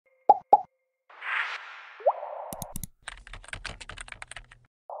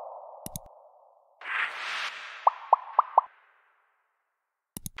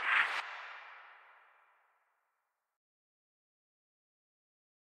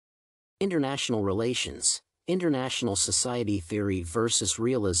International relations, international society theory versus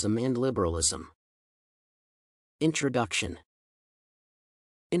realism and liberalism. Introduction.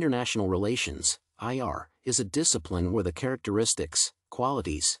 International relations, IR, is a discipline where the characteristics,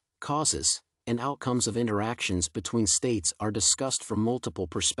 qualities, causes, and outcomes of interactions between states are discussed from multiple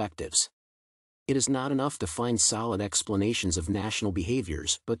perspectives. It is not enough to find solid explanations of national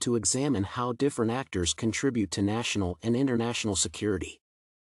behaviors but to examine how different actors contribute to national and international security.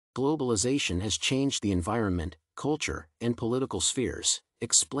 Globalization has changed the environment, culture, and political spheres,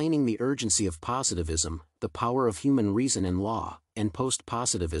 explaining the urgency of positivism, the power of human reason and law, and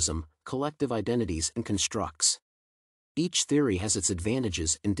post-positivism, collective identities and constructs. Each theory has its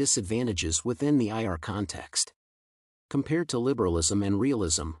advantages and disadvantages within the IR context. Compared to liberalism and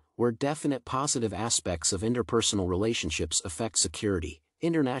realism, where definite positive aspects of interpersonal relationships affect security,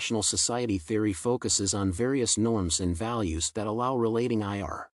 international society theory focuses on various norms and values that allow relating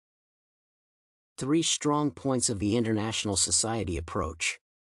IR. 3 strong points of the international society approach.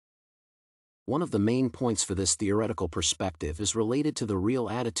 One of the main points for this theoretical perspective is related to the real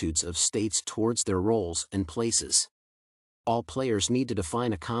attitudes of states towards their roles and places. All players need to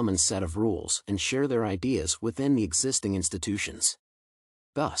define a common set of rules and share their ideas within the existing institutions.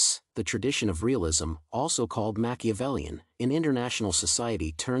 Thus, the tradition of realism, also called Machiavellian, in international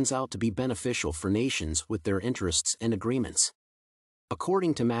society turns out to be beneficial for nations with their interests and agreements.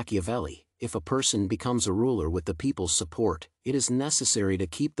 According to Machiavelli, if a person becomes a ruler with the people's support, it is necessary to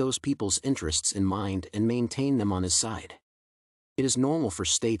keep those people's interests in mind and maintain them on his side. It is normal for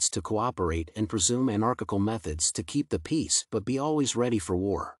states to cooperate and presume anarchical methods to keep the peace but be always ready for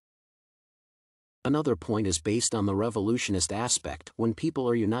war. Another point is based on the revolutionist aspect when people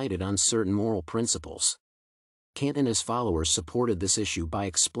are united on certain moral principles. Kant and his followers supported this issue by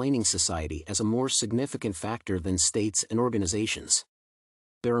explaining society as a more significant factor than states and organizations.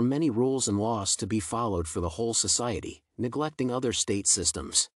 There are many rules and laws to be followed for the whole society, neglecting other state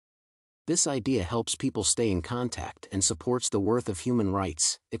systems. This idea helps people stay in contact and supports the worth of human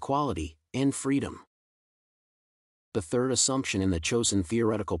rights, equality, and freedom. The third assumption in the chosen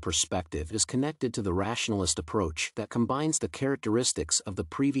theoretical perspective is connected to the rationalist approach that combines the characteristics of the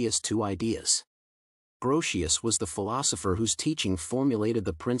previous 2 ideas. Grotius was the philosopher whose teaching formulated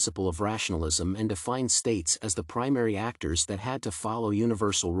the principle of rationalism and defined states as the primary actors that had to follow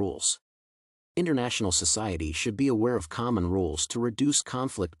universal rules. International society should be aware of common rules to reduce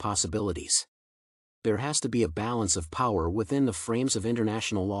conflict possibilities. There has to be a balance of power within the frames of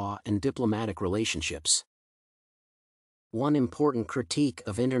international law and diplomatic relationships. One important critique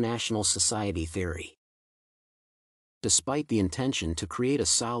of international society theory. Despite the intention to create a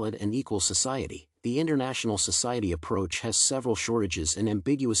solid and equal society, the international society approach has several shortages and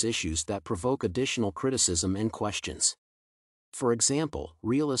ambiguous issues that provoke additional criticism and questions. For example,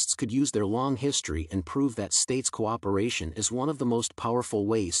 realists could use their long history and prove that states' cooperation is one of the most powerful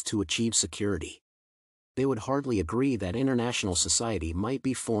ways to achieve security. They would hardly agree that international society might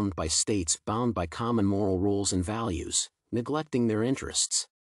be formed by states bound by common moral rules and values, neglecting their interests.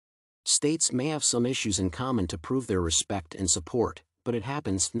 States may have some issues in common to prove their respect and support, but it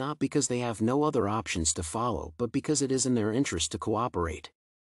happens not because they have no other options to follow but because it is in their interest to cooperate.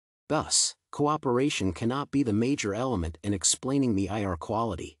 Thus, cooperation cannot be the major element in explaining the IR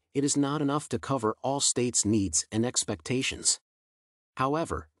quality. It is not enough to cover all states' needs and expectations.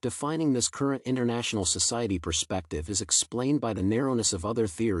 However, defining this current international society perspective is explained by the narrowness of other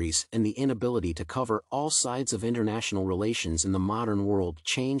theories and the inability to cover all sides of international relations in the modern world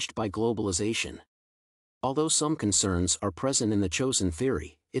changed by globalization. Although some concerns are present in the chosen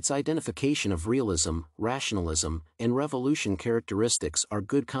theory, its identification of realism, rationalism, and revolution characteristics are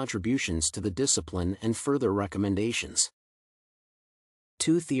good contributions to the discipline and further recommendations.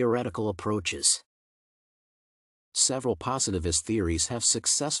 2 theoretical approaches. Several positivist theories have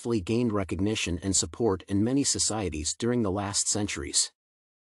successfully gained recognition and support in many societies during the last centuries.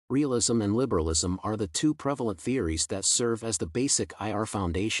 Realism and liberalism are the 2 prevalent theories that serve as the basic IR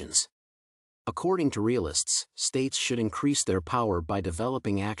foundations. According to realists, states should increase their power by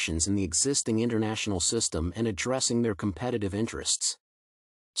developing actions in the existing international system and addressing their competitive interests.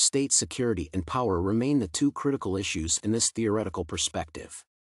 State security and power remain the 2 critical issues in this theoretical perspective.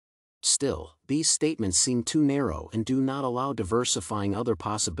 Still, these statements seem too narrow and do not allow diversifying other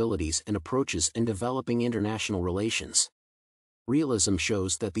possibilities and approaches in developing international relations. Realism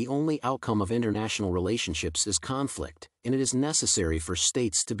shows that the only outcome of international relationships is conflict, and it is necessary for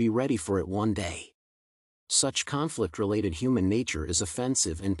states to be ready for it one day. Such conflict-related human nature is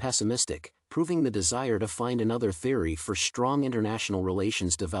offensive and pessimistic, proving the desire to find another theory for strong international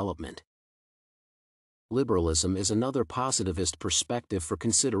relations development. Liberalism is another positivist perspective for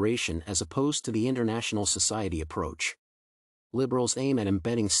consideration as opposed to the international society approach. Liberals aim at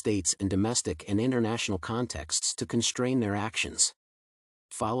embedding states in domestic and international contexts to constrain their actions.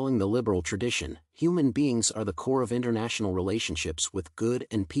 Following the liberal tradition, human beings are the core of international relationships with good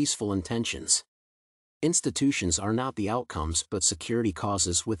and peaceful intentions. Institutions are not the outcomes but security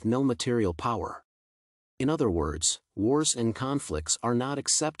causes with no material power. In other words, wars and conflicts are not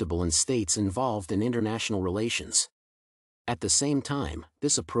acceptable in states involved in international relations. At the same time,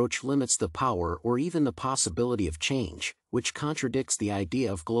 this approach limits the power or even the possibility of change, which contradicts the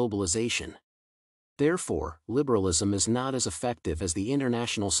idea of globalization. Therefore, liberalism is not as effective as the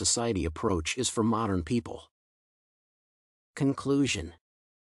international society approach is for modern people. Conclusion.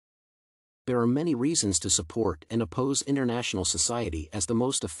 There are many reasons to support and oppose international society as the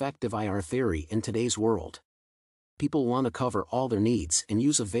most effective IR theory in today's world. People want to cover all their needs and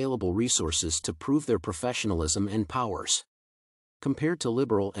use available resources to prove their professionalism and powers. Compared to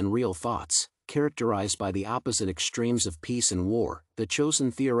liberal and real thoughts, characterized by the opposite extremes of peace and war, the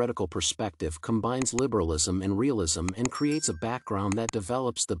chosen theoretical perspective combines liberalism and realism and creates a background that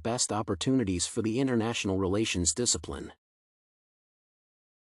develops the best opportunities for the international relations discipline.